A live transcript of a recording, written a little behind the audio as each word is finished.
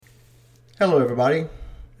Hello, everybody.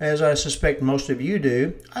 As I suspect most of you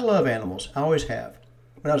do, I love animals. I always have.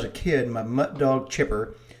 When I was a kid, my mutt dog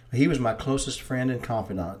Chipper, he was my closest friend and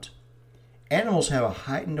confidant. Animals have a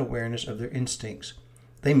heightened awareness of their instincts.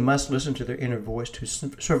 They must listen to their inner voice to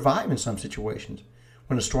survive in some situations.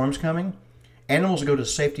 When a storm's coming, animals go to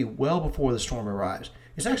safety well before the storm arrives.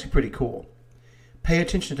 It's actually pretty cool. Pay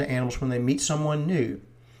attention to animals when they meet someone new.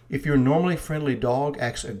 If your normally friendly dog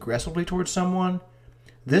acts aggressively towards someone,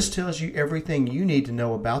 this tells you everything you need to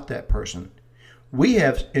know about that person. We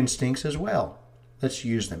have instincts as well. Let's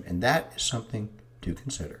use them, and that is something to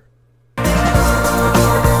consider.